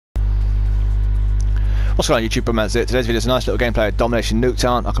What's going on YouTube, BrummyADz? Today's video is a nice little gameplay of Domination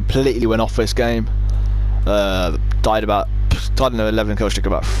Nuketown. I completely went off this game. Died in an 11 kill streak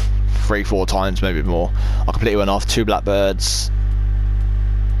about 3-4 times, maybe more. I completely went off. 2 blackbirds.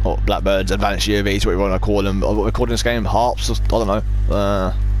 Or blackbirds, advanced UAVs, what you want to call them. What we're calling this game, harps, I don't know.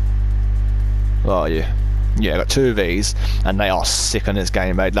 Well, yeah. Yeah, I got 2 of these, and they are sick on this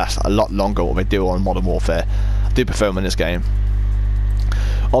game. They last a lot longer what they do on Modern Warfare. I do prefer them in this game.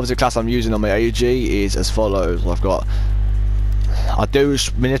 Obviously, the class I'm using on my AUG is as follows. I've got,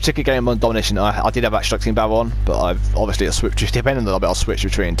 in a particular game on Domination, I did have that Strike Team barrel on, but I've obviously switched, depending on the bit, I'll switch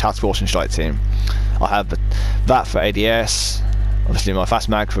between Task Force and Strike Team. I have that for ADS, obviously my fast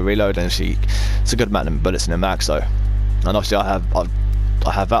mag for reload, and obviously it's a good amount of bullets in the mag, so, and obviously I have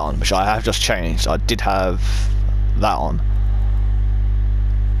that on, which I have just changed. I did have that on,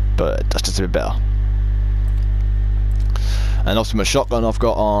 but that's just a bit better. And also my shotgun I've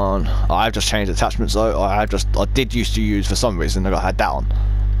got on, I've just changed attachments though. I did used to use, for some reason I had that on.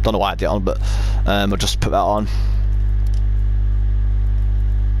 Don't know why I had it on, but I'll just put that on.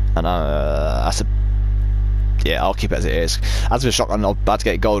 And yeah, I'll keep it as it is. As for the shotgun, I'm about to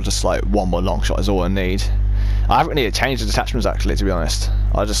get gold, just like one more long shot is all I need. I haven't really changed the attachments actually, to be honest.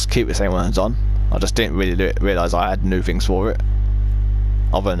 I just keep the same ones on. I just didn't really realise I had new things for it,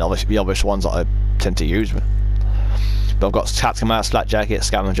 other than obviously the obvious ones that I tend to use. But I've got Tactical Mouse, Flat Jacket,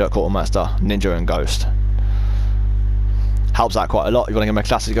 Scavenger, Quartermaster, Ninja and Ghost. Helps out quite a lot. If you want to give me a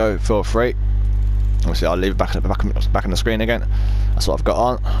classic go, feel free. Obviously I'll leave it back on the screen again. That's what I've got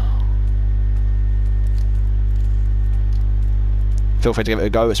on. Feel free to give it a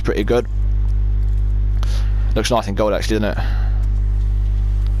go, it's pretty good. Looks nice in gold actually, doesn't it?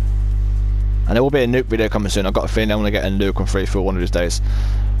 And there will be a nuke video coming soon. I've got a feeling I'm going to get a nuke on 3-4 one of these days.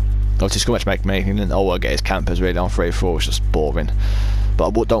 Obviously, too much making, and all I get is campers really on 3-4, it's just boring.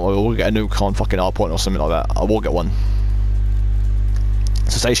 But don't worry, we'll get a nuke on fucking hardpoint or something like that. I will get one.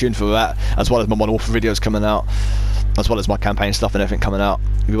 So stay tuned for that, as well as my Modern Warfare videos coming out, as well as my campaign stuff and everything coming out.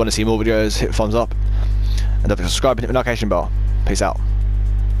 If you want to see more videos, hit the thumbs up, and don't forget to subscribe and hit the notification bell. Peace out.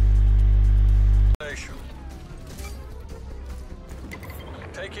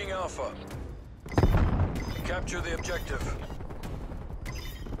 Taking Alpha. Capture the objective.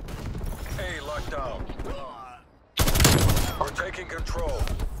 A locked down. We're taking control.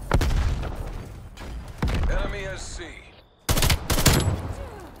 Enemy has C.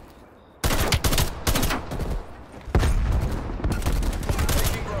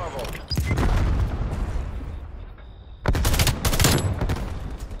 Taking Bravo.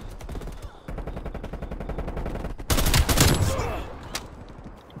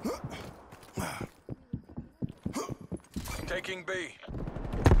 Taking B.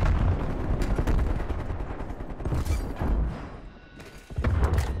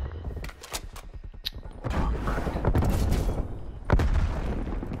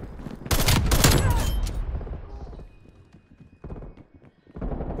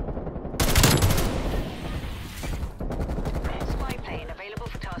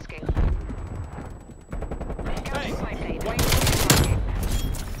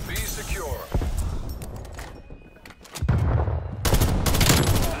 Be secure.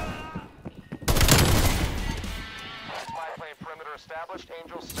 Spy plane perimeter established.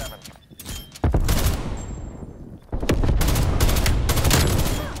 Angel 7.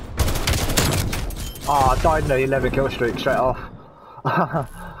 Oh, I died in the 11 kill streak straight off.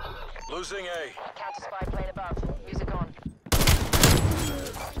 Losing A. Counter spy plane above. Music on.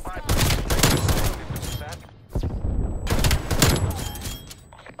 Spy plane taking 70%.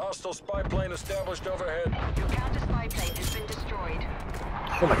 Hostile spy plane established overhead. Your counter spy plane has been destroyed.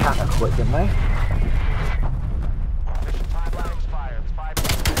 Well, my counter quit, didn't they? Mission timeline expired. Spy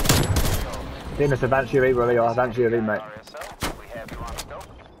plane. Seeing this advanced UAV, really, or advanced UAV, mate. RSL, we have you on scope.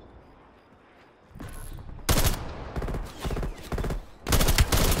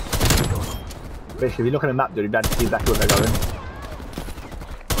 Basically, if you look at the map, dude, you'd be able to see exactly where they're going.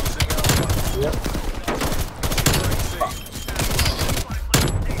 Losing Alpha. Yep. Securing C.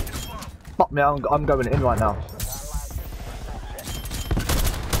 Fuck me, I'm going in right now.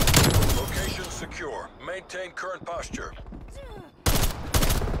 Location secure. Maintain current posture.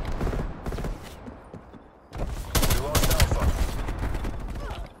 We lost Alpha.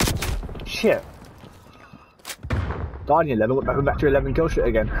 Shit. Died in 11, went back to 11 kill streak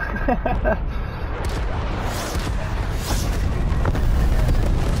again.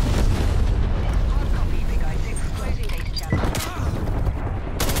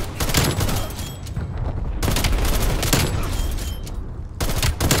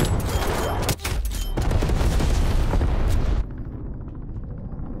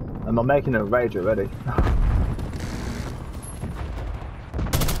 And I'm making a rage already.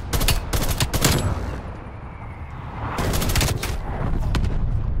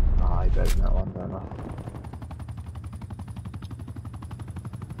 Ah, he's raising that one, don't I?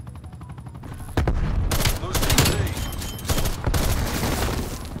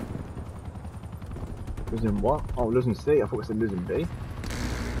 Losing what? Oh, losing C. I thought it said losing B.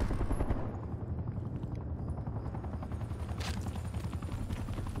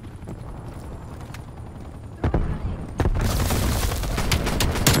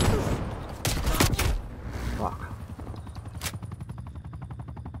 Fuck.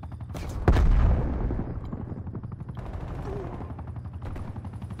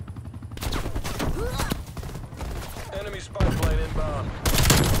 Enemy spy plane inbound.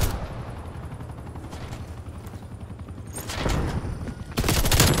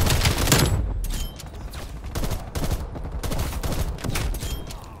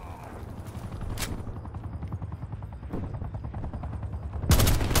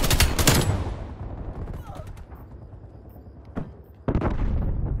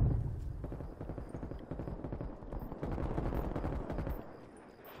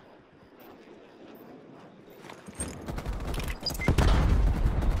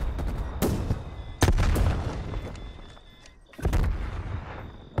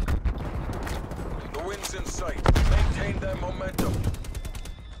 In sight. Maintain that momentum.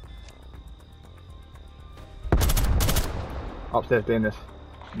 Upstairs doing this.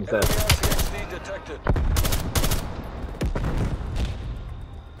 He's there. Enemy RCXD detected.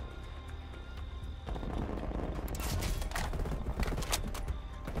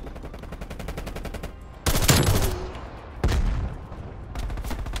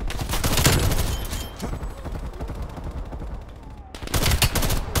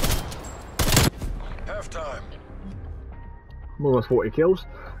 Halftime. I'm almost 40 kills.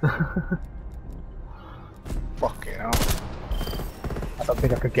 Fucking hell. I don't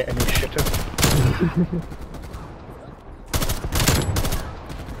think I could get any shitter.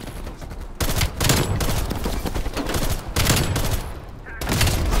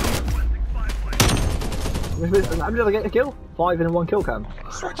 How did I get a kill? 5 in 1 kill cam.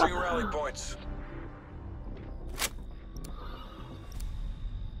 Switching rally points.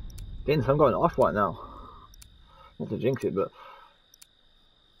 Vince, I'm going off right now. Not to jinx it, but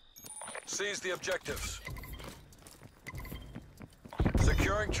Seize the objectives.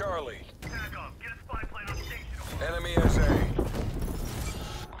 Securing Charlie. Enemy SA.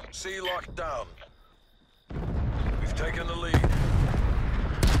 C locked down. We've taken the lead.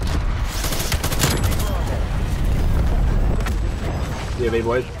 Taking Bravo. DOV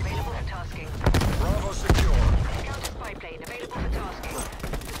boys. Available for tasking. Bravo secure. Counter spy plane available for tasking.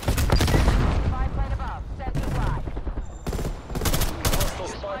 Spy plane above. Send supply. Hostile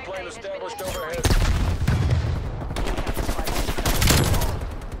spy plane established overhead.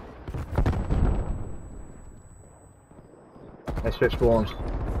 They switch spawns.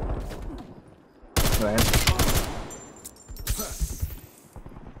 Right.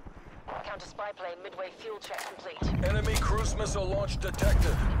 Counter spy plane midway fuel check complete. Enemy cruise missile launch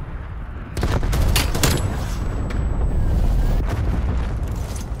detected.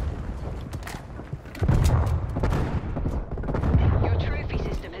 Your trophy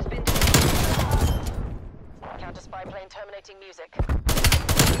system has been destroyed. Counter spy plane terminating music.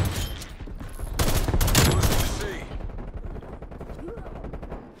 Losing C.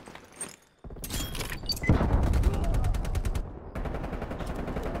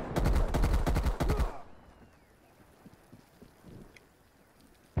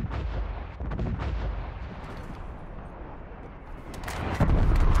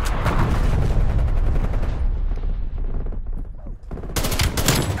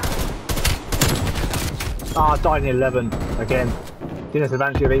 Ah, died in 11 again. Didn't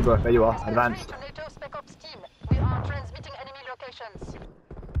advance your Ebro. There you are, advanced. To NATO Spec Ops team. We are transmitting enemy locations.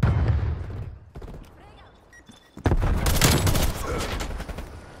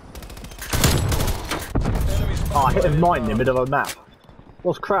 Enemy spy Ah, I hit a plane mine in the inbound. middle of a map.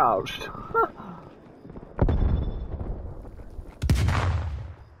 Was crouched.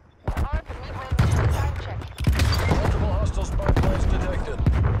 Arc midway mission time check. Multiple hostile spy planes detected.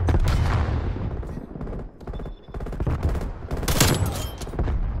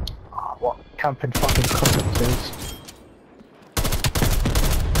 Ah, what camping fucking competencies.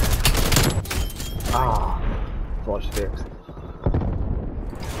 Ah, watch fixed.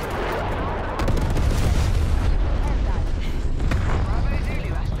 Bravo Zulu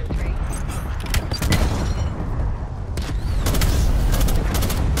Aston 3.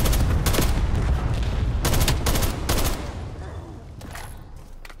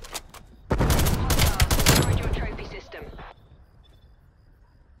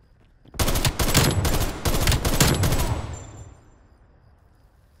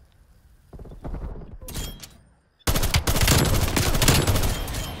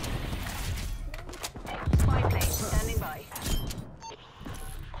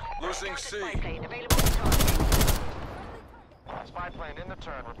 C. Spy plane available for target. Spy plane in the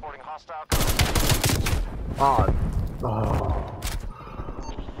turn, reporting hostile contact. Oh.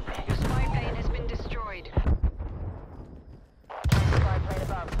 Your spy plane has been destroyed. Spy plane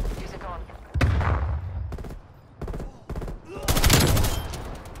above. Music on.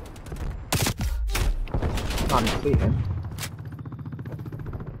 Can't see him.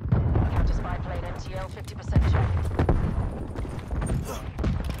 Counter spy plane MTL 50% check.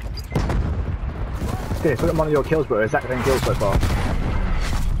 Dennis, look at one of your kills, bro. Exact same kill so far.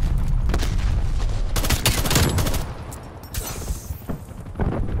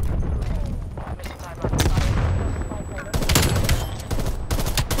 Mission timeline.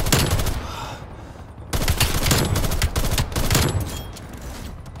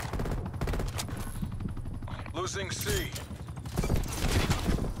 Losing C.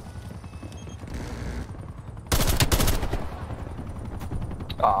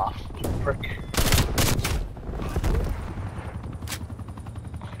 Ah, frick.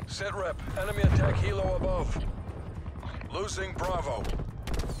 Set rep. Enemy attack helo above. Losing Bravo. It's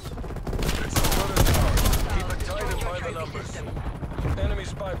as good as ours. Keep it tight and by the numbers. Enemy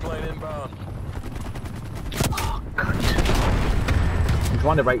spy plane inbound. He's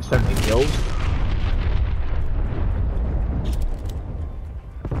trying to rate 70 kills.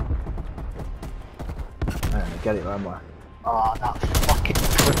 Get it, am I? Ah, that fucking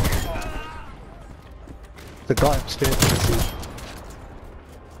prick. The guy upstairs can see.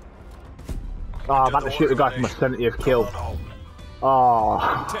 Oh, I'm about to shoot the guy for my 70th kill.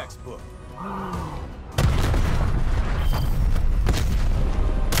 Oh. Textbook.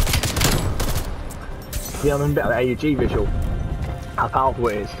 See what I mean about the AUG visual? How powerful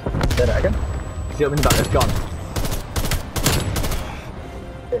it is. Say that again? See what I mean about this gun?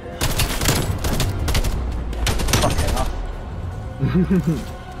 Fucking hell.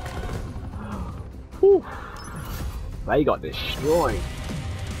 Whew. They got destroyed.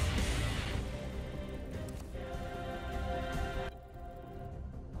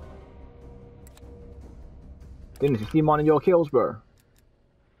 Didn't you see one of your kills, bro?